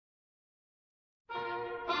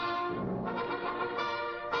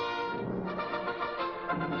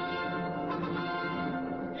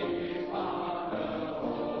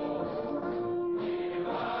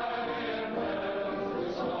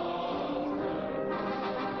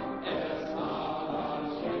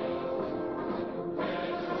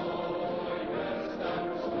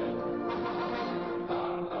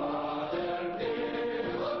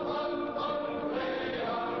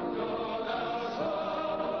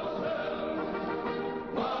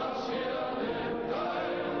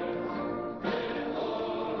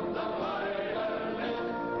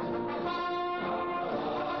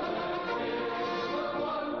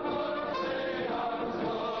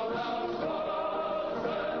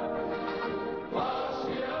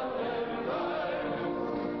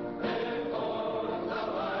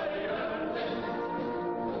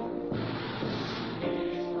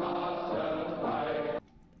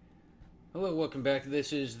welcome back.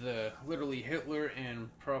 This is the literally Hitler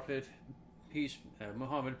and Prophet,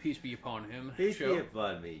 Muhammad, peace be upon him, Peace show. be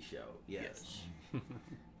upon me show, yes.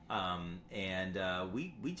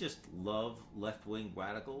 We just love left-wing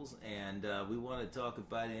radicals, and we want to talk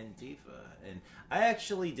about Antifa. And I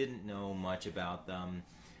actually didn't know much about them.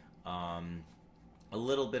 A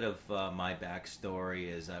little bit of my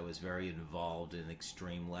backstory is I was very involved in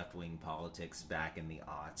extreme left-wing politics back in the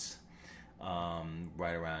aughts.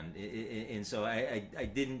 Right around, and so I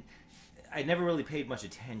never really paid much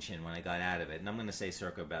attention when I got out of it, and I'm going to say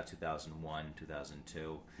circa about 2001,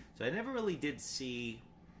 2002. So I never really did see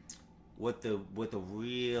what the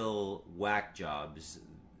real whack jobs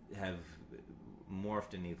have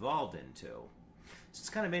morphed and evolved into. So it's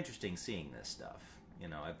kind of interesting seeing this stuff. You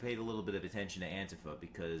know, I paid a little bit of attention to Antifa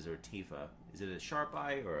or Tifa. Is it a sharp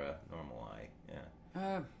eye or a normal eye?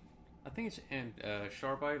 Yeah. I think it's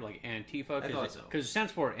sharp eye, like Antifa, I thought so. Because it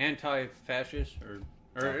stands for anti-fascist, or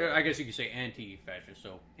I guess you could say anti-fascist.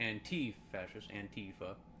 So anti-fascist,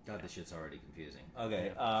 Antifa. God, this shit's already confusing.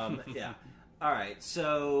 Okay, yeah. All right,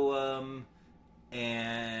 so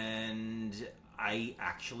and I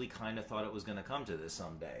actually kind of thought it was going to come to this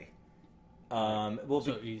someday.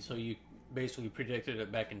 So you basically predicted it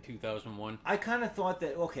back in 2001. I kind of thought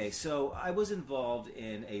that, okay, so I was involved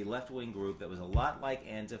in a left-wing group that was a lot like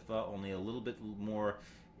Antifa, only a little bit more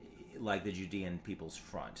like the Judean People's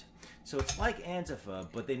Front. So it's like Antifa,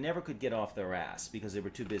 but they never could get off their ass because they were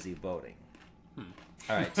too busy voting.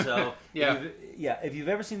 All right, so if you've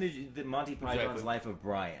ever seen the Monty Python's Life of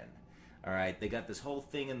Brian, all right, they got this whole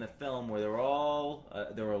thing in the film where they're all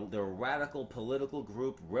they're a radical political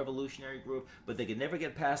group, revolutionary group, but they could never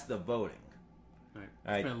get past the voting. Right.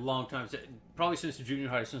 It's been a long time, probably since the junior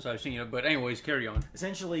high since I've seen it. But anyways, carry on.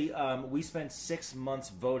 Essentially, we spent 6 months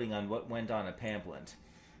voting on what went on a pamphlet.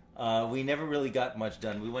 We never really got much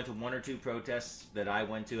done. We went to 1 or 2 protests that I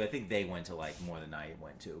went to. I think they went to like more than I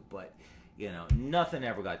went to, but nothing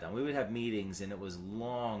ever got done. We would have meetings, and it was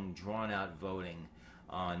long, drawn-out voting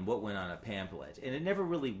on what went on a pamphlet, and it never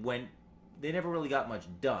really went. They never really got much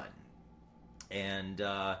done. And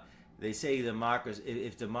they say democracy.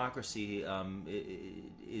 If democracy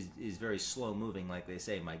is very slow moving, like they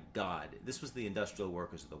say, my God, this was the industrial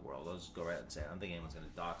workers of the world. I'll just go right and say it. I don't think anyone's going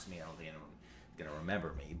to dox me. I don't think anyone's going to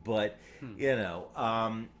remember me. But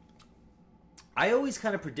I always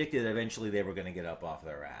kind of predicted that eventually they were going to get up off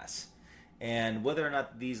their ass. And whether or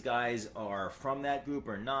not these guys are from that group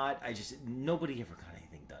or not, nobody ever got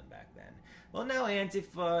anything done back then. Well, now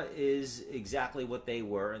Antifa is exactly what they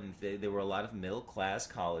were, and they were a lot of middle-class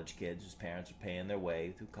college kids whose parents were paying their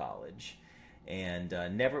way through college, and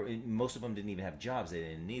most of them didn't even have jobs. They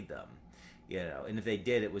didn't need them, and if they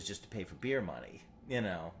did, it was just to pay for beer money, and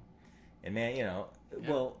man,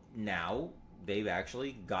 well, now they've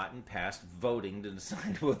actually gotten past voting to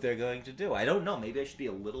decide what they're going to do. I don't know. Maybe I should be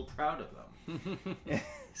a little proud of them.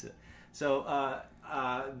 So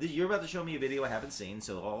you're about to show me a video I haven't seen,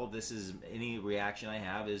 so all of this is, any reaction I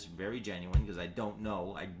have is very genuine because I don't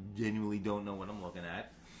know. I genuinely don't know what I'm looking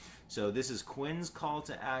at. So this is Quinn's call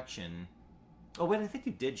to action. Oh, wait, I think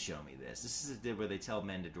you did show me this. This is where they tell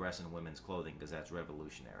men to dress in women's clothing because that's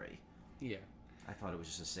revolutionary. Yeah. I thought it was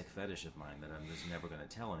just a sick fetish of mine that I'm just never going to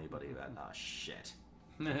tell anybody about. Oh, shit.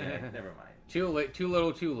 Okay, never mind. Too late, too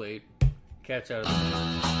little, too late. Cat's out of the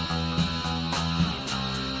bag.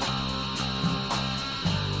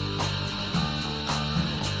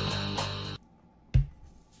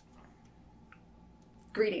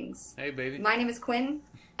 Greetings. Hey, baby. My name is Quinn,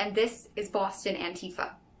 and this is Boston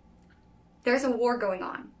Antifa. There's a war going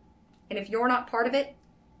on, and if you're not part of it,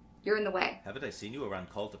 you're in the way. Haven't I seen you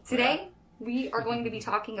around Cult of Prayer? Today, we are going to be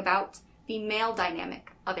talking about the male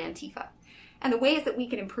dynamic of Antifa and the ways that we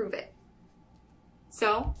can improve it.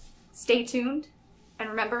 So, stay tuned, and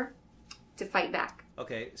remember to fight back.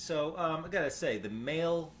 Okay, so I gotta say, the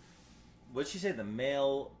male... What'd she say? The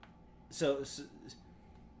male... So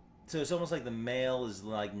it's almost like the male is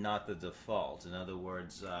like not the default. In other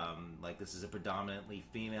words, like this is a predominantly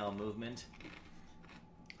female movement.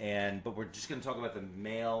 But we're just going to talk about the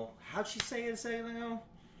male... How'd she say it a second ago?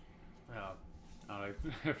 I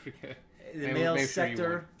forget. The male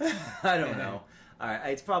sector? I don't know. All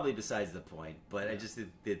right, it's probably besides the point, but I just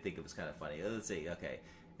did think it was kind of funny. Let's see, okay.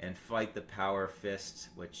 And fight the power fist,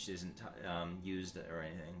 which isn't used or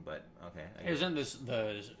anything, but okay. Isn't this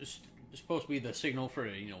supposed to be the signal for,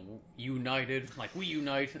 united? Like, we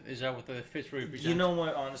unite? Is that what the fist represents? You know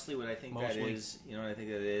what, honestly, what I think Mostly. that is? You know what I think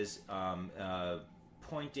that is?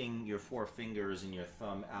 Pointing your 4 fingers and your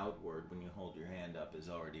thumb outward when you hold your hand up has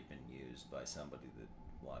already been used by somebody that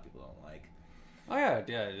a lot of people don't like. Oh yeah,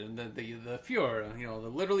 the Fuhrer, the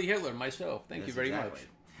literally Hitler myself. Thank you very much.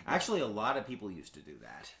 Actually, a lot of people used to do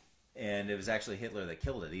that, and it was actually Hitler that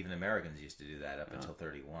killed it. Even Americans used to do that up until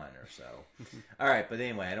 31 or so. All right, but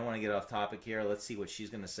anyway, I don't want to get off topic here. Let's see what she's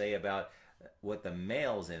going to say about what the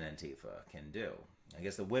males in Antifa can do. I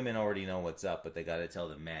guess the women already know what's up, but they got to tell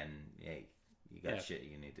the men, hey, you got shit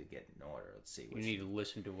you need to get in order. Let's see. You need to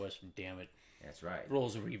listen to us, damn it. That's right.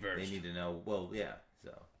 Roles are reversed. They need to know, well, yeah,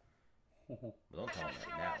 so. Well, don't tell them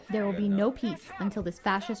that now. There will be no peace until this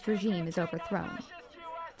fascist regime is overthrown.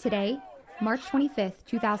 Today, March 25th,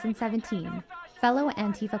 2017, fellow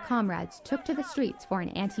Antifa comrades took to the streets for an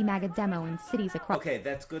anti-MAGA demo in cities across... Okay,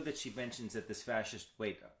 that's good that she mentions that this fascist...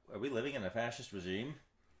 Wait, are we living in a fascist regime?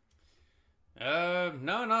 No,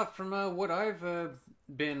 not from what I've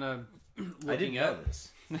been looking I didn't know at.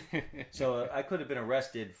 this. So I could have been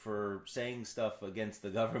arrested for saying stuff against the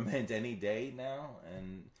government any day now,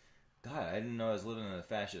 and God, I didn't know I was living in a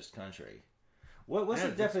fascist country. What's the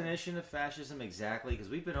definition of fascism exactly? Because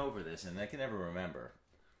we've been over this, and I can never remember.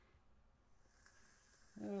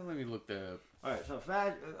 Let me look that up. All right, so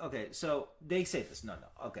okay, so they say this. No.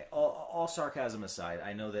 Okay, all sarcasm aside,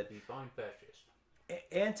 I know that Define fascist.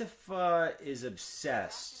 Antifa is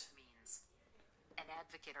obsessed. Means an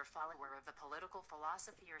advocate or follower of the political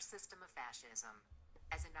philosophy or system of fascism.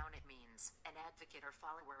 As a noun, it means an advocate or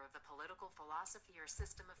follower of the political philosophy or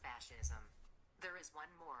system of fascism. There is one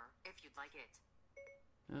more, if you'd like it.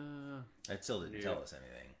 That still didn't tell us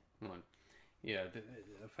anything. Come on. Yeah,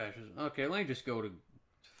 fascism. Okay, let me just go to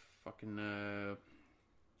fucking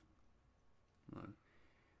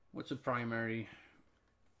what's the primary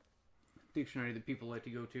dictionary that people like to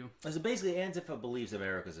go to? So basically, Antifa believes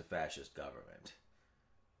America's a fascist government.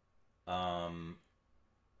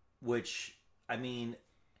 Which, I mean,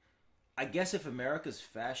 I guess if America's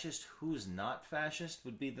fascist, who's not fascist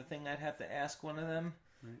would be the thing I'd have to ask one of them.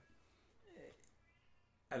 Right.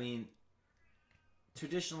 I mean,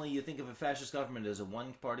 traditionally, you think of a fascist government as a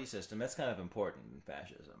one-party system. That's kind of important in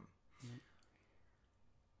fascism.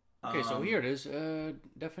 Okay, so here it is.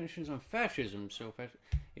 Definitions of fascism. So,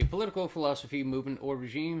 a political philosophy, movement, or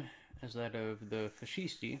regime, as that of the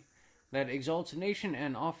fascisti, that exalts a nation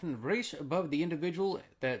and often race above the individual,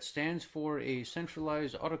 that stands for a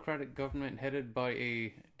centralized autocratic government headed by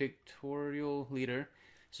a dictatorial leader,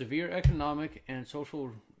 severe economic and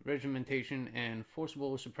social regimentation, and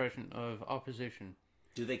forcible suppression of opposition.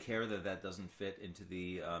 Do they care that that doesn't fit into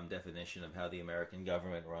the definition of how the American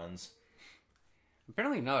government runs?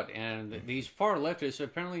 Apparently not, and these far leftists,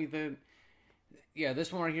 apparently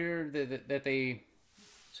this one right here, that they,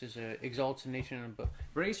 says exalts a nation above,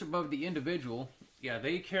 race above the individual, yeah,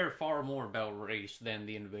 they care far more about race than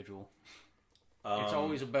the individual. It's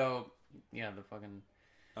always about, the fucking...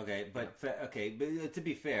 Okay, but but to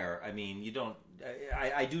be fair, I mean, you don't...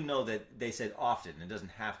 I do know that they said often, it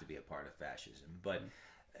doesn't have to be a part of fascism, but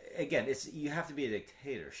again, you have to be a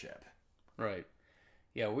dictatorship. Right.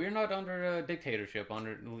 Yeah, we're not under a dictatorship,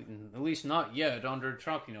 at least not yet, under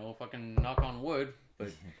Trump, fucking knock on wood, but...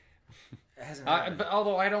 It hasn't happened. But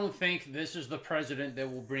although I don't think this is the president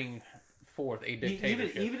that will bring forth a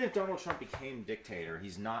dictatorship. Even if Donald Trump became dictator,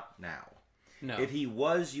 he's not now. No. If he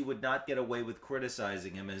was, you would not get away with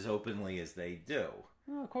criticizing him as openly as they do.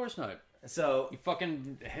 No, of course not. So you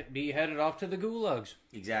fucking be headed off to the gulags.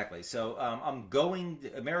 Exactly. So I'm going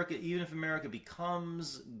to America. Even if America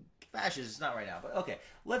becomes fascist, it's not right now. But okay,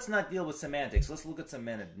 let's not deal with semantics. Let's look at some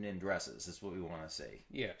men in dresses. That's what we want to see.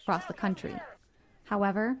 Yes. Across the country.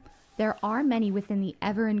 However, there are many within the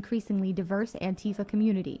ever-increasingly diverse Antifa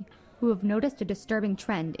community who have noticed a disturbing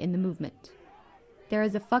trend in the movement. There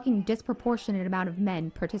is a fucking disproportionate amount of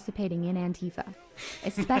men participating in Antifa,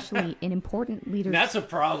 especially in important leadership. That's a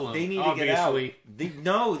problem. They need obviously. to get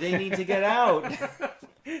out. They need to get out.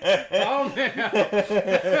 Oh man!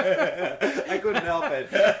 I couldn't help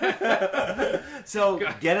it. So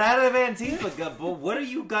get out of Antifa. What are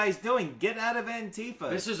you guys doing? Get out of Antifa.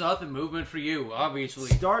 This is not the movement for you,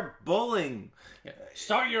 obviously. Start bullying. Yeah.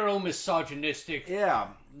 Start your own misogynistic. Yeah.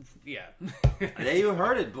 Yeah. There you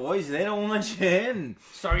heard it, boys. They don't want you in.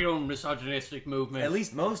 Start your own misogynistic movement. At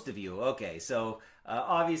least most of you. Okay, so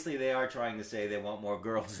obviously they are trying to say they want more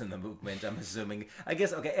girls in the movement, I'm assuming. I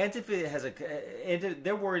guess, okay, Antifa has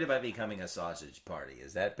they're worried about becoming a sausage party.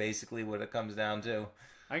 Is that basically what it comes down to?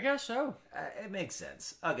 I guess so. It makes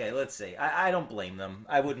sense. Okay, let's see. I don't blame them.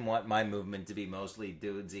 I wouldn't want my movement to be mostly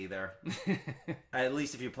dudes either. At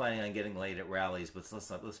least if you're planning on getting laid at rallies. But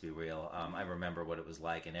let's be real. I remember what it was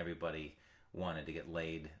like, and everybody wanted to get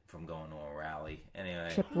laid from going to a rally.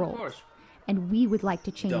 Anyway, roles. Of course. And we would like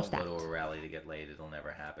to change don't that. go to a rally to get laid. It'll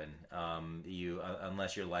never happen.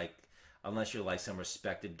 Unless you're like unless you're like some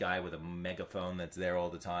respected guy with a megaphone that's there all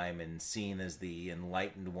the time and seen as the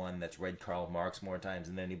enlightened one that's read Karl Marx more times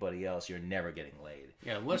than anybody else, you're never getting laid.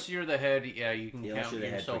 Yeah, unless you're the head, yeah, you can count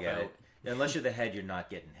yourself out. It. Unless you're the head, you're not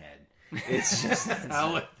getting head. It's just,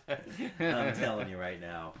 I'm telling you right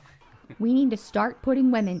now. We need to start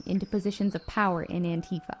putting women into positions of power in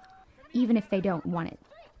Antifa, even if they don't want it.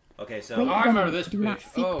 Okay, so... Great I remember women this do bitch. not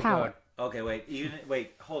seek power. God. Okay,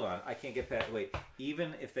 wait, hold on. I can't get past... Wait,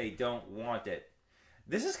 even if they don't want it.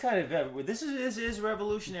 This is kind of... This is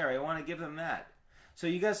revolutionary. I want to give them that. So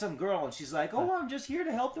you got some girl, and she's like, oh, I'm just here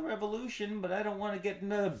to help the revolution, but I don't want to get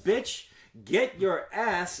another bitch. Get your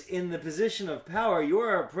ass in the position of power.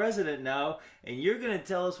 You're our president now, and you're going to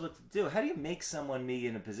tell us what to do. How do you make someone be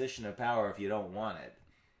in a position of power if you don't want it?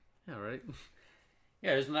 Yeah, right.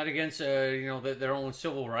 Yeah, isn't that against their own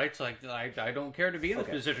civil rights? Like, I don't care to be in this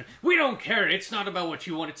position. We don't care. It's not about what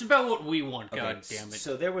you want. It's about what we want. God damn it.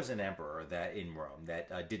 So there was an emperor that in Rome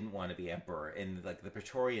that didn't want to be emperor, and like the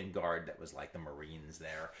Praetorian Guard that was like the Marines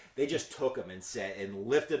there, they just took him and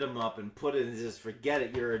lifted him up and put it and just forget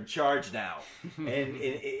it. You're in charge now. And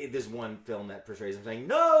there's one film that portrays him saying,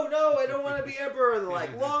 "No, I don't want to be emperor." They're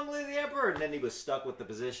like, "Long live the emperor!" And then he was stuck with the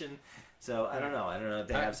position. So I don't know if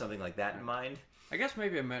they have something like that in mind. I guess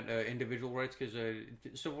maybe I meant individual rights, because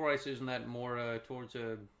civil rights, isn't that more towards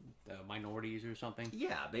minorities or something?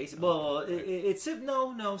 Yeah, basically. Well, it's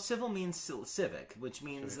no. Civil means civic, which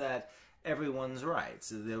means that everyone's rights,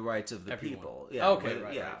 the rights of the people. Yeah. Okay.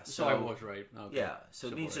 Right. Yeah. Right. So I was right. Okay. Yeah. So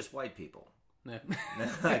it means just white people. Yeah.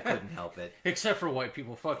 I couldn't help it. Except for white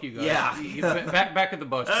people. Fuck you guys. Yeah. Back at the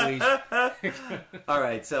bus, please. All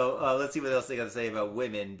right. So let's see what else they got to say about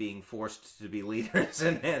women being forced to be leaders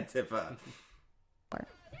in Antifa.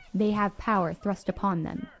 They have power thrust upon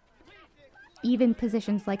them. Even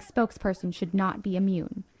positions like spokesperson should not be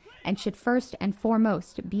immune, and should first and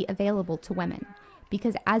foremost be available to women,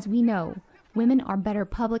 because as we know, women are better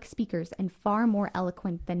public speakers and far more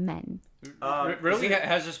eloquent than men. Really?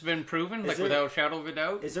 Has this been proven, without a shadow of a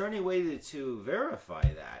doubt? Is there any way to verify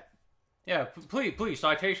that? Yeah, please,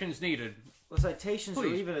 citations needed. Well, citations or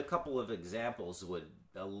even a couple of examples would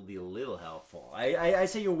be a little helpful. I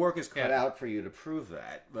say your work is cut out for you to prove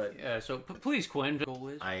that, but yeah. So please, Quinn.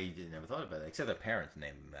 I never thought about that, except their parents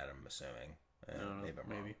named them that. I'm assuming. I don't know,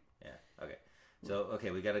 maybe. Yeah. Okay. So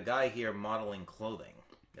we got a guy here modeling clothing.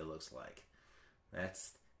 It looks like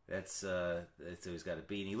so he's got a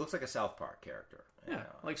beanie. He looks like a South Park character. Yeah,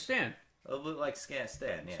 like Stan. A little like Stan.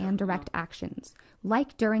 Yeah. And direct actions,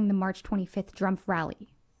 like during the March 25th Drumpf rally.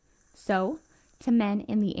 So, to men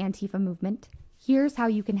in the Antifa movement, here's how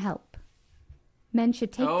you can help. Men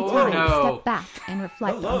should take the time to step back and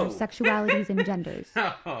reflect on their sexualities and genders,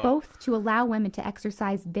 both to allow women to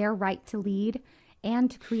exercise their right to lead and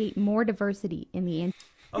to create more diversity in the Antifa.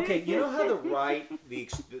 Okay, you know how the right,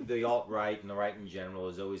 the alt-right, and the right in general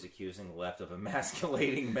is always accusing the left of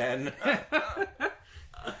emasculating men?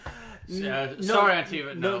 Sorry,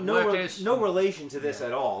 Antifa. No relation to this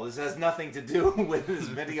at all. This has nothing to do with this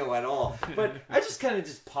video at all. But I just kind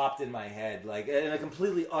of popped in my head, like, in a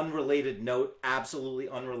completely unrelated note, absolutely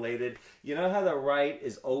unrelated. You know how the right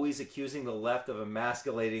is always accusing the left of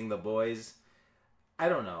emasculating the boys? I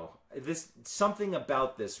don't know. Something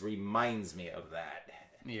about this reminds me of that.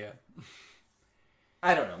 Yeah.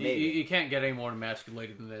 I don't know. Maybe you can't get any more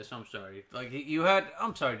emasculated than this. I'm sorry. Like do you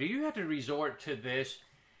have to resort to this?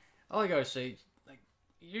 All I gotta say,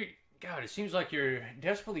 God, it seems like you're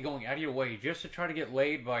desperately going out of your way just to try to get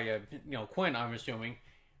laid by Quinn. I'm assuming.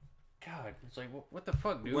 God, it's like what the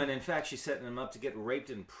fuck, dude? When in fact she's setting him up to get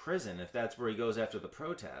raped in prison if that's where he goes after the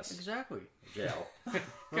protest. Exactly. Jail.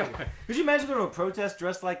 Could you imagine going to a protest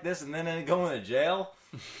dressed like this and then going to jail?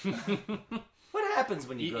 What happens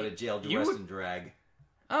when you go to jail dressed in drag?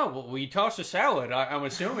 Oh, well, we toss a salad, I'm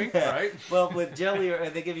assuming, right? Well, with jelly,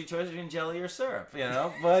 they give you choice between jelly or syrup,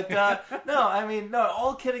 But, no,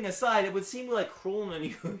 all kidding aside, it would seem like cruel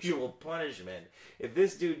and unusual punishment if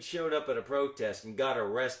this dude showed up at a protest and got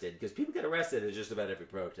arrested, because people get arrested at just about every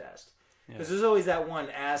protest. Because there's always that one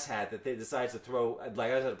asshat that they decides to throw,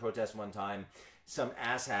 like I was at a protest one time, some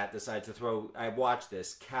asshat decides to throw, I watched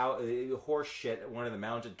this, horse shit at one of the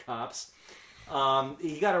mounted cops.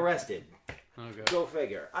 He got arrested. Okay. Go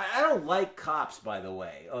figure. I don't like cops, by the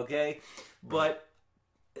way, okay? But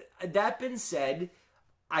that being said,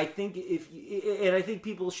 I think I think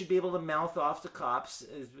people should be able to mouth off to cops,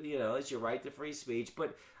 it's your right to free speech,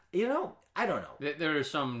 but, I don't know. There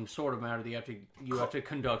is some sort of matter that you have to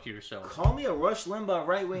conduct yourself. Call me a Rush Limbaugh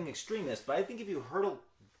right-wing extremist, but I think if you hurtle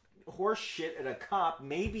horse shit at a cop,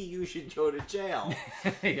 maybe you should go to jail.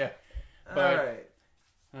 Yeah. All right.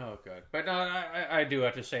 Oh god, but I do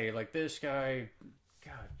have to say, like, this guy,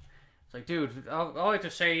 God, it's like, dude, all I have to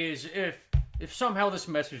say is if somehow this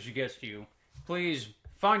message gets to you, please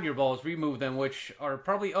find your balls, remove them, which are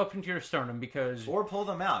probably up into your sternum, because Or pull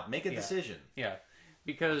them out. Make a decision. yeah,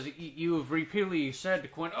 because you have repeatedly said to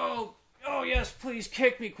Quinn, oh yes, please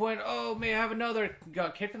kick me, Quinn. Oh, may I have another?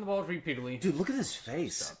 Got kicked in the balls repeatedly. Dude, look at his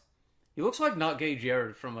face. He looks like not gay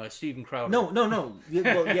Jared from Steven Crowder. No.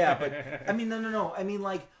 Well, yeah, but I mean, no. I mean,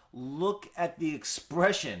 like, look at the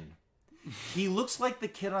expression. He looks like the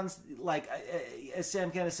kid on, like, as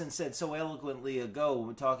Sam Kinison said so eloquently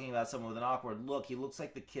ago, talking about someone with an awkward look. He looks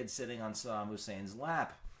like the kid sitting on Saddam Hussein's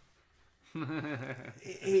lap.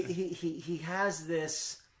 he has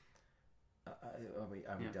this. Are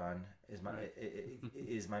we done?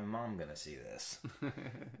 Is my mom gonna see this?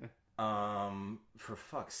 For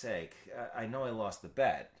fuck's sake, I know I lost the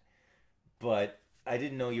bet, but I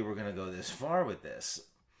didn't know you were gonna go this far with this.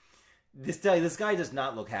 This guy does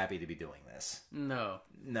not look happy to be doing this. No.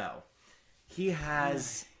 He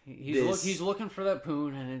has. He's looking for that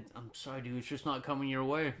poon, and I'm sorry, dude, it's just not coming your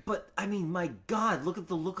way. But I mean, my God, look at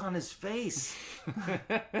the look on his face.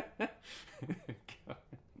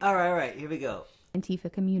 All right, here we go.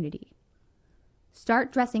 Antifa community.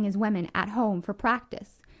 Start dressing as women at home for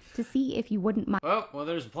practice to see if you wouldn't mind. Well,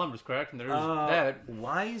 there's a plumber's crack, and there's that.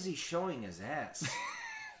 Why is he showing his ass?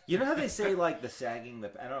 You know how they say, like, the sagging,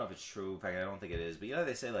 I don't know if it's true, in fact, I don't think it is, but you know how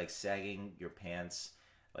they say, like, sagging your pants,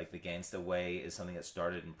 like, the gangsta way is something that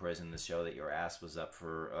started in prison to show that your ass was up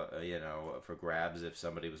for, for grabs if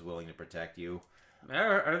somebody was willing to protect you?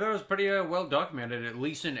 Are those pretty well documented, at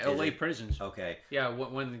least in LA prisons? Okay. Yeah,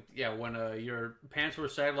 when your pants were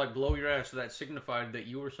sagged like below your ass, that signified that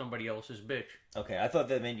you were somebody else's bitch. Okay, I thought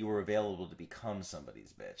that meant you were available to become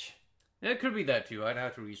somebody's bitch. It could be that too. I'd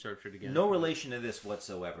have to research it again. No relation to this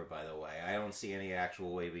whatsoever, by the way. I don't see any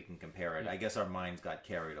actual way we can compare it. I guess our minds got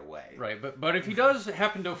carried away. Right, but if he does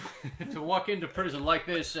happen to to walk into prison like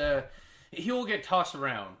this, he will get tossed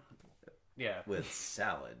around. Yeah. With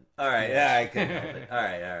salad. All right, yeah, I couldn't help it. All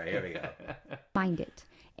right, here we go. Mind it,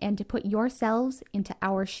 and to put yourselves into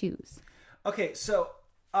our shoes. Okay, so,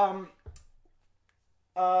 I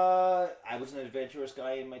was an adventurous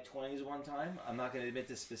guy in my 20s one time. I'm not going to admit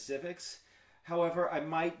to specifics. However, I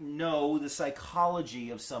might know the psychology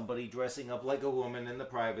of somebody dressing up like a woman in the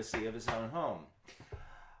privacy of his own home.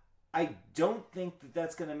 I don't think that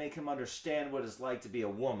that's going to make him understand what it's like to be a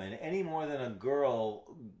woman any more than a girl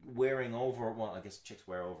wearing well, I guess chicks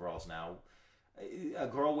wear overalls now. A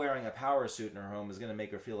girl wearing a power suit in her home is going to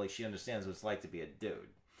make her feel like she understands what it's like to be a dude.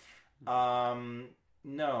 No.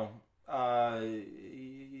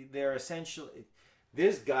 They're essentially...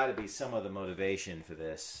 There's got to be some other motivation for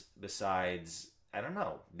this besides, I don't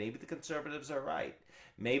know, maybe the conservatives are right.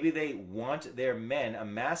 Maybe they want their men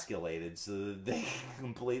emasculated so that they can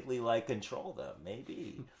completely, like, control them.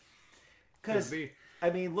 Maybe. Because,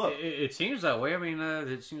 I mean, look. It seems that way. I mean,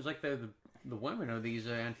 it seems like the women of these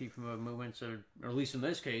Antifa movements, or at least in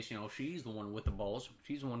this case, she's the one with the balls.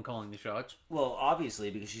 She's the one calling the shots. Well,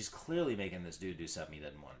 obviously, because she's clearly making this dude do something he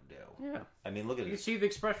doesn't want to do. Yeah. I mean, look at it. You can see the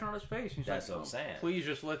expression on his face. He's That's like, what I'm saying. Please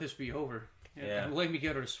just let this be over. Yeah. Let me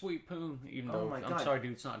get her a sweet poon, even though I'm sorry,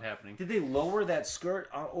 dude, it's not happening. Did they lower that skirt,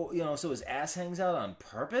 so his ass hangs out on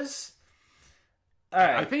purpose? All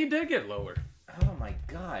right. I think it did get lower. Oh my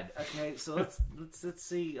God. Okay, so let's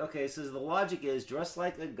see. Okay, so the logic is dress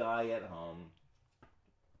like a guy at home,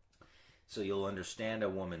 so you'll understand a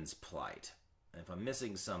woman's plight. If I'm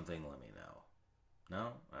missing something, let me know. No?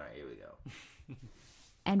 All right, here we go.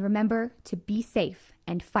 And remember to be safe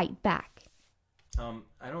and fight back.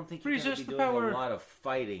 I don't think you're going to be doing a lot of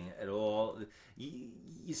fighting at all.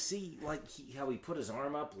 You see, like, how he put his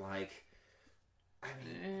arm up, like, I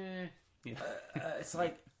mean, it's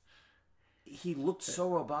like he looked so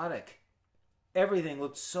robotic. Everything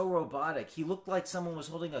looked so robotic. He looked like someone was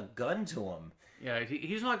holding a gun to him. Yeah,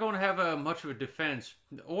 he's not going to have much of a defense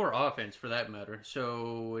or offense for that matter.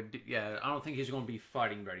 So, yeah, I don't think he's going to be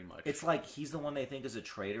fighting very much. It's like he's the one they think is a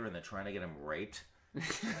traitor and they're trying to get him raped.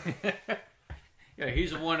 Yeah,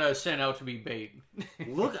 he's the one sent out to be bait.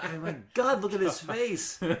 Look, oh my God, look at his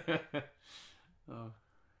face. All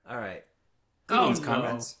right. Greetings,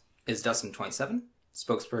 comrades. It's Dustin27,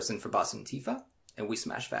 spokesperson for Boston Antifa, and we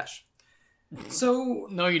smash fash. So,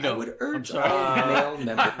 no, you don't. I would urge male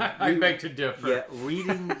members... I beg to differ. Yeah,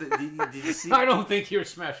 reading... Did you see... I don't think you're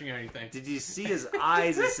smashing anything. Did you see his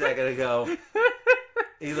eyes a second ago?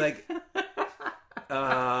 He's like... Did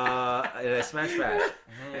I smash fash?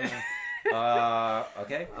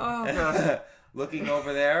 Okay. Oh, God. Looking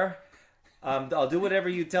over there. I'll do whatever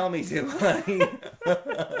you tell me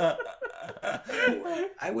to.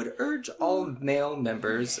 I would urge all male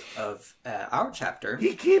members of our chapter.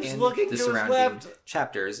 He keeps and looking the to his surrounding left.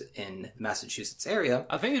 chapters in the Massachusetts area.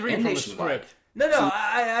 I think he's reading and from the nationwide. script. No,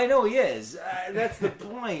 I know he is. That's the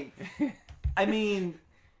point. I mean,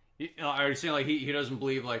 Are you saying like he doesn't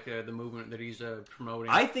believe like the movement that he's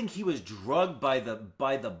promoting? I think he was drugged by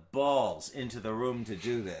the balls into the room to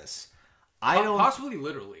do this. I don't. Possibly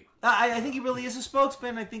literally. I think he really is a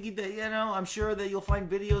spokesman. I think I'm sure that you'll find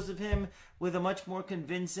videos of him with a much more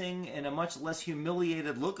convincing and a much less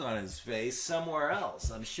humiliated look on his face somewhere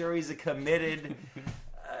else. I'm sure he's a committed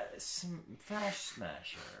fash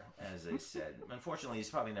smasher, as they said. Unfortunately,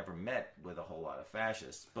 he's probably never met with a whole lot of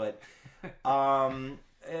fascists. But,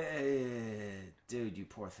 dude, you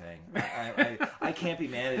poor thing. I can't be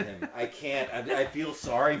mad at him. I can't. I feel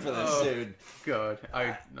sorry for this dude. God,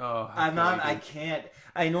 I can't.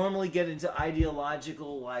 I normally get into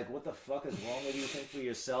ideological, like, what the fuck is wrong with you? Think for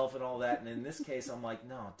yourself and all that. And in this case, I'm like,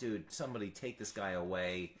 no, dude, somebody take this guy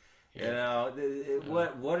away. Yeah. You know,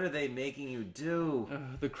 what are they making you do?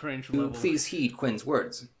 The cringe level. Please heed Quinn's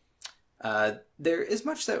words. There is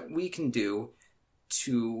much that we can do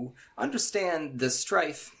to understand the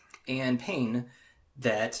strife and pain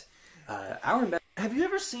that our... Have you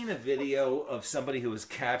ever seen a video of somebody who was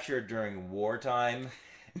captured during wartime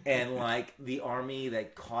and, like, the army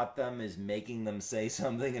that caught them is making them say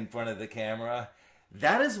something in front of the camera?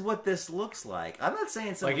 That is what this looks like. I'm not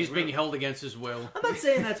saying like he's being held against his will. I'm not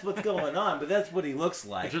saying that's what's going on, but that's what he looks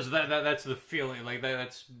like. It's just that's the feeling. Like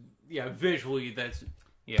that's visually that's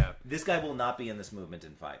yeah. This guy will not be in this movement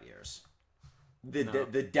in 5 years.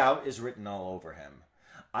 The doubt is written all over him.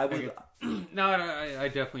 I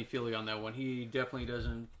definitely feel you on that one. He definitely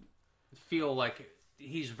doesn't feel like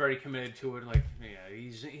he's very committed to it. Like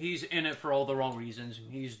he's in it for all the wrong reasons.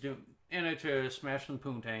 He's in it to smash some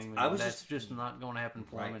poontang. That's just not going to happen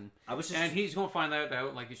for him. And he's going to find that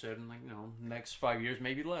out, like you said, in next 5 years,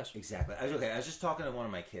 maybe less. Exactly. I was just talking to one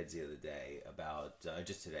of my kids the other day about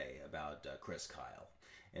Chris Kyle.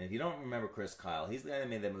 And if you don't remember Chris Kyle, he's the guy that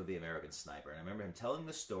made that movie American Sniper. And I remember him telling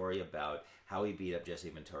the story about how he beat up Jesse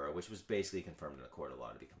Ventura, which was basically confirmed in a court of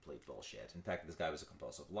law to be complete bullshit. In fact, this guy was a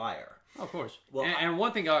compulsive liar. Oh, of course. Well, and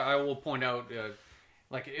one thing I will point out,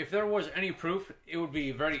 like if there was any proof, it would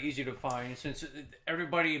be very easy to find since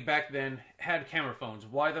everybody back then had camera phones.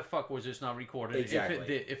 Why the fuck was this not recorded?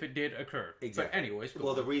 Exactly. If it did occur. Exactly. But anyways.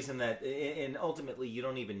 Well, the reason that, and ultimately you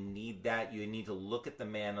don't even need that. You need to look at the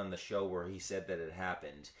man on the show where he said that it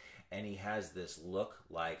happened. And he has this look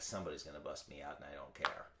like somebody's going to bust me out and I don't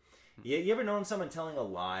care. You ever known someone telling a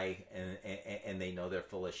lie and they know they're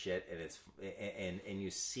full of shit and you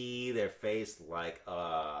see their face like,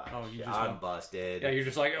 I'm busted. Yeah, you're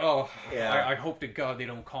just like, I hope to God they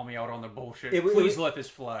don't call me out on the bullshit. Please let this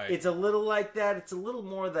fly. It's a little like that. It's a little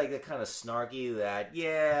more like the kind of snarky that,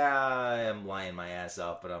 I'm lying my ass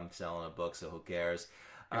off, but I'm selling a book, so who cares?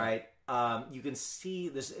 All right. You can see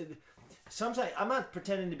this... Sometimes, I'm not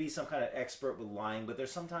pretending to be some kind of expert with lying, but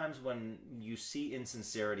there's sometimes when you see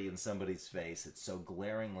insincerity in somebody's face, it's so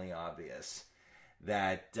glaringly obvious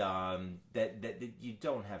that that you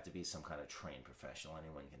don't have to be some kind of trained professional.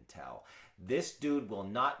 Anyone can tell. This dude will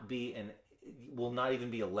not even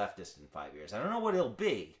be a leftist in 5 years. I don't know what he'll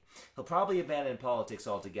be. He'll probably abandon politics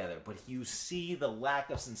altogether, but you see the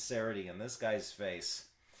lack of sincerity in this guy's face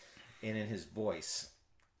and in his voice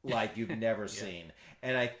like you've never seen.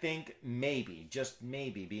 And I think maybe, just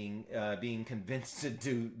maybe, being convinced to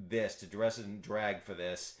do this, to dress and drag for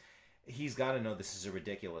this, he's got to know this is a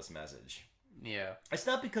ridiculous message. Yeah. It's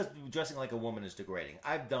not because dressing like a woman is degrading.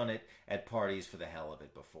 I've done it at parties for the hell of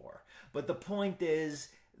it before. But the point is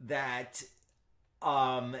that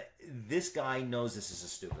this guy knows this is a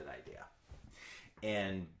stupid idea.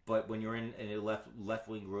 But when you're in left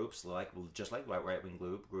wing groups, just like right wing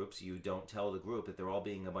groups, you don't tell the group that they're all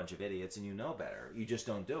being a bunch of idiots, and you know better. You just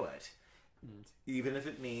don't do it, even if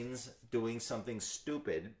it means doing something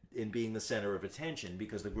stupid and being the center of attention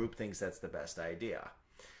because the group thinks that's the best idea.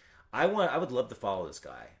 I would love to follow this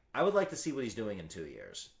guy. I would like to see what he's doing in 2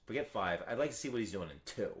 years. Forget 5. I'd like to see what he's doing in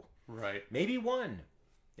 2. Right. Maybe 1.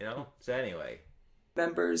 So anyway,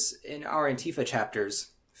 members in our Antifa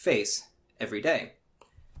chapters face every day,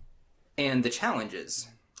 and the challenges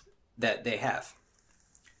that they have.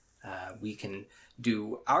 We can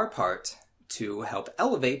do our part to help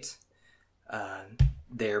elevate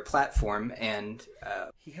their platform, and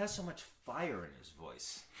he has so much fire in his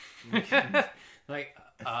voice.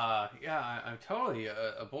 I'm totally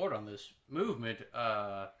aboard on this movement.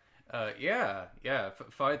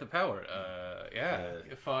 Fight the power.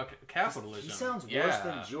 Fuck capitalism. He sounds worse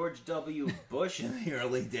than George W. Bush in the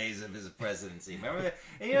early days of his presidency. Remember that?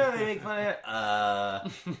 And you know they make fun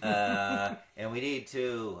of it. And we need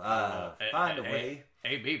to find a way.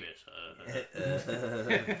 Hey, Beavis.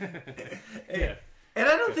 Yeah. And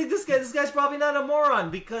I don't think this guy's probably not a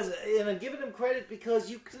moron because, and I'm giving him credit because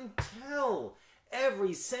you can tell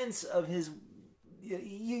every sense of his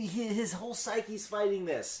whole psyche's fighting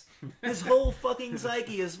this. His whole fucking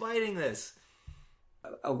psyche is fighting this.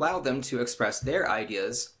 Allow them to express their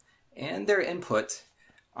ideas and their input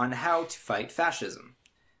on how to fight fascism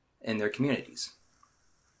in their communities.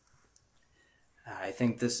 I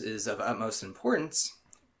think this is of utmost importance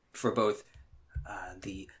for both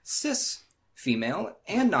the cis female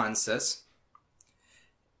and non-cis,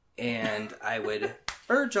 and I would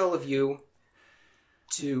urge all of you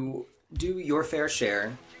to do your fair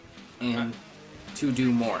share and to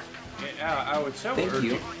do more. I would so Thank urge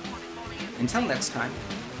you. Until next time,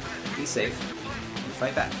 be safe and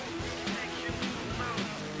fight back.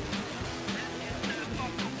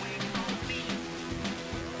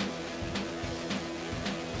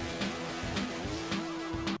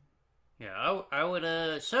 Yeah, I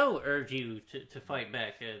would so urge you to fight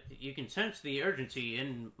back. You can sense the urgency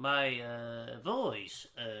in my voice.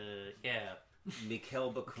 Yeah.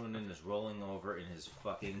 Mikhail Bakunin is rolling over in his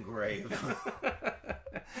fucking grave.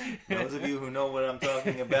 Those of you who know what I'm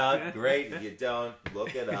talking about, great. If you don't,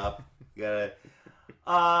 look it up. You gotta.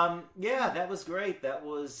 Yeah, that was great. That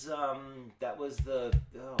was the.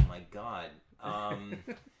 Oh my god.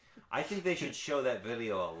 I think they should show that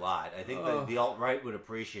video a lot. I think the alt-right would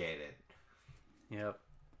appreciate it. Yep.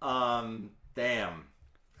 Damn.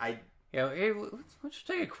 Hey, let's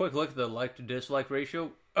take a quick look at the like to dislike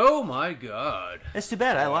ratio. Oh my god. That's too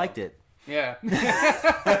bad. I liked it. Yeah.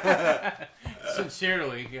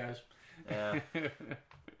 Sincerely, guys. Yeah.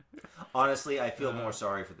 Honestly, I feel more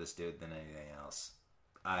sorry for this dude than anything else.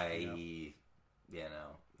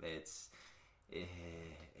 It's.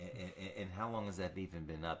 And how long has that even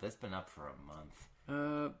been up? That's been up for a month.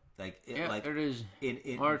 It is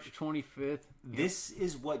March 25th. This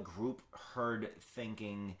is what group herd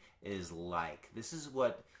thinking is like. This is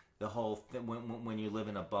what the whole thing, when you live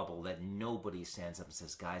in a bubble that nobody stands up and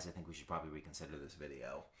says, guys, I think we should probably reconsider this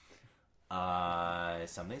video.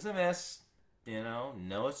 Something's amiss.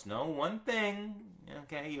 No, it's no one thing.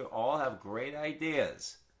 Okay, you all have great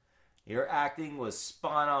ideas. Your acting was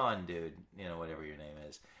spot on, dude. Whatever your name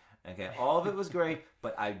is. Okay, all of it was great,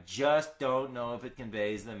 but I just don't know if it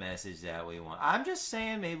conveys the message that we want. I'm just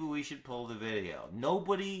saying maybe we should pull the video.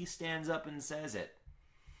 Nobody stands up and says it.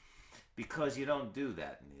 Because you don't do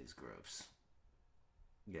that in these groups.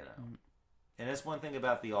 And that's one thing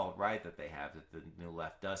about the alt-right that they have that the new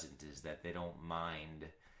left doesn't, is that they don't mind,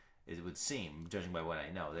 it would seem, judging by what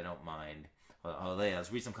I know, they don't mind.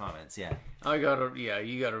 Let's read some comments, yeah. You gotta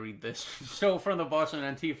read this. So, from the Boston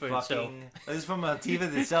Antifa itself. This is from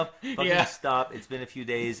Antifa itself. Fucking stop. It's been a few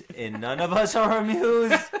days and none of us are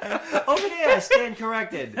amused. Okay, I stand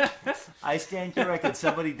corrected.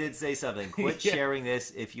 Somebody did say something. Quit sharing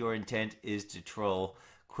this if your intent is to troll.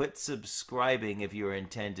 Quit subscribing if your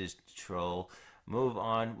intent is to troll. Move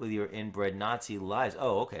on with your inbred Nazi lies.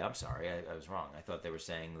 Oh, okay, I'm sorry. I was wrong. I thought they were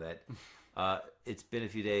saying that... it's been a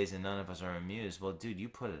few days and none of us are amused. Well, dude, you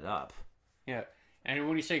put it up. Yeah. And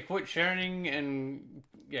when you say quit sharing and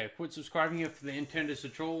quit subscribing if the intent is to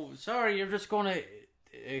troll, sorry, you're just going to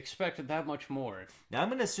expect that much more. Now, I'm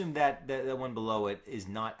going to assume that one below it is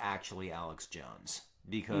not actually Alex Jones.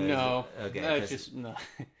 Because... No. Okay. That's just... No.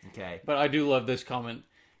 Okay. But I do love this comment.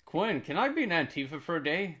 Quinn, can I be an Antifa for a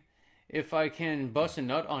day? If I can bust a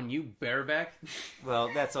nut on you bareback? Well,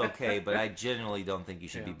 that's okay, but I generally don't think you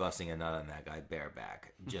should be busting a nut on that guy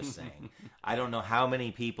bareback. Just saying. I don't know how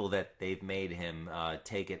many people that they've made him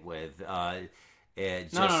take it with. No.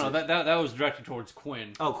 That was directed towards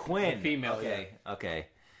Quinn. Oh, Quinn. The female, Okay.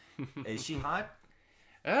 Is she hot?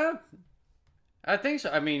 I think so.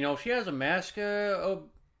 I mean, she has a mask over...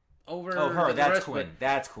 Oh, her. That's Quinn.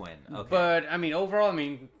 That's Quinn. Okay. But, overall,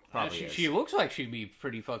 she looks like she'd be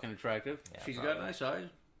pretty fucking attractive. Yeah, she's got nice eyes.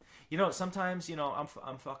 Sometimes,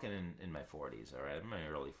 I'm fucking in my 40s, all right? I'm in my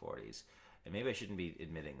early 40s. And maybe I shouldn't be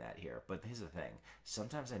admitting that here. But here's the thing.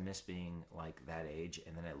 Sometimes I miss being, like, that age,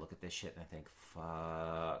 and then I look at this shit and I think,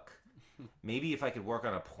 fuck. Maybe if I could work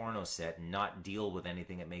on a porno set and not deal with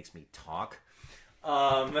anything that makes me talk.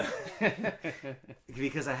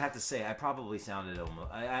 Because I have to say, I probably sounded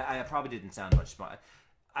I probably didn't sound much smart.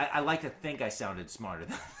 I like to think I sounded smarter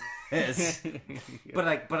than this, but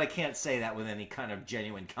I can't say that with any kind of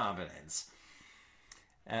genuine confidence.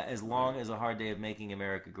 as long as a hard day of making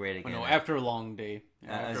America great again. No, after a long day.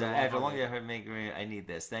 After a long day of making great, I need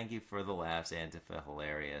this. Thank you for the laughs, Antifa,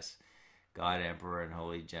 hilarious. God, Emperor, and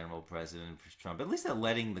Holy General President Trump. At least they're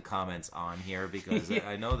letting the comments on here because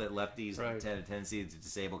I know that lefties have a tendency to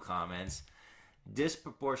disable comments.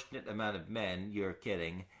 Disproportionate amount of men. You're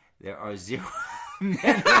kidding. There are 0 men in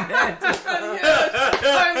Antifa. Yes!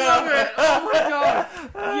 I love it! Oh my god!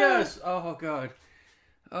 Yes! Oh god.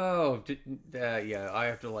 Oh, yeah, I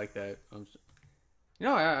have to like that.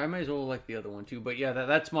 I may as well like the other one too. But yeah,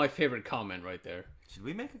 that's my favorite comment right there. Should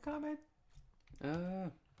we make a comment? I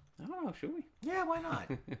don't know, should we? Yeah, why not?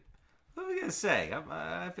 What are we gonna say?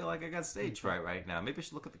 I feel like I got stage fright right now. Maybe I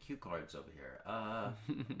should look at the cue cards over here.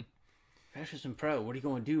 Fascism proud. What are you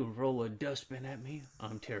going to do? Roll a dustbin at me?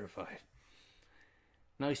 I'm terrified.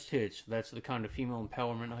 Nice tits. That's the kind of female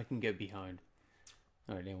empowerment I can get behind.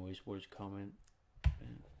 Alright, anyways, where's the comment?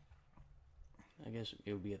 I guess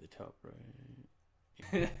it would be at the top,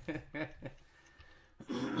 right?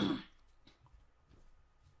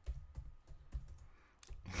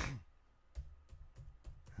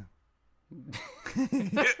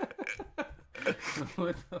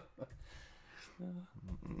 What the fuck?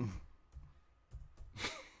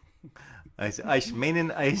 I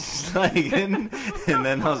mean, I steigen, and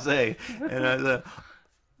then I'll say,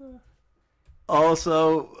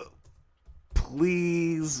 also,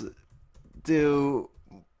 please do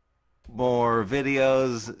more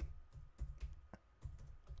videos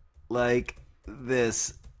like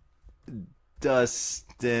this.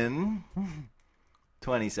 Dustin,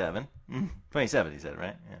 27, 27. He said,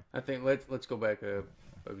 right? Yeah. I think let's go back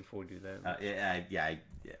before we do that. Yeah.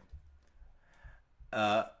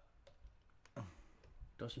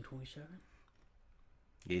 Dustin 27.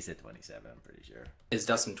 He said 27. I'm pretty sure. Is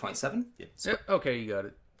Dustin 27? Yep. Okay, you got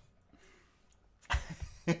it.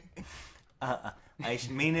 I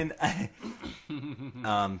mean,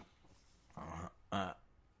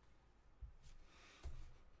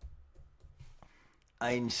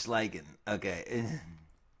 Einschlagen. Okay.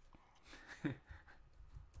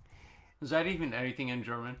 Is that even anything in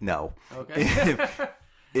German? No. Okay.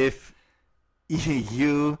 If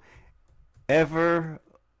you ever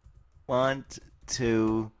want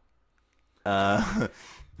to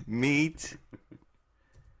meet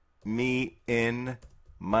me in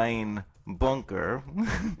mein bunker,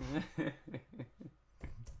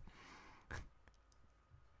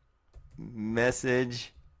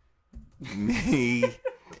 message me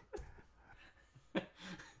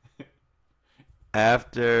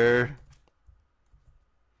after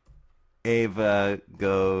Ava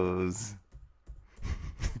goes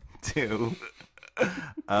to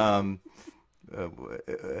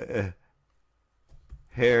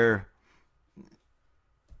hair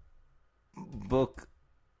book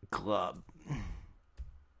club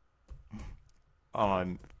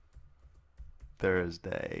on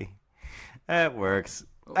Thursday. That works.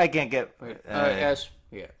 I can't get. Yes.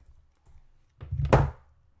 Yeah.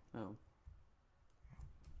 Oh.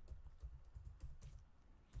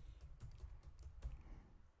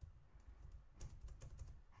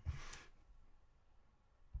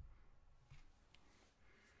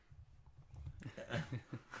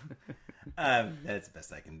 That's the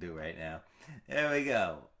best I can do right now. There we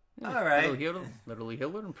go. All right. Literally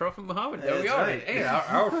Hitler and Prophet Muhammad. There we That's are. right. Hey,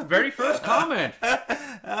 our very first comment.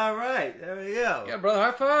 All right. There we go. Yeah, brother,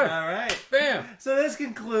 high five. All right. Bam. So this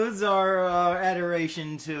concludes our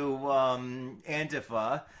adoration to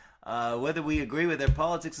Antifa. Whether we agree with their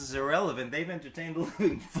politics is irrelevant. They've entertained the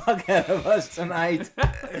living fuck out of us tonight.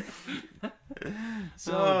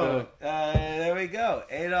 So, there we go.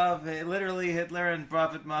 Adolf, literally Hitler and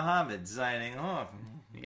Prophet Muhammad signing off.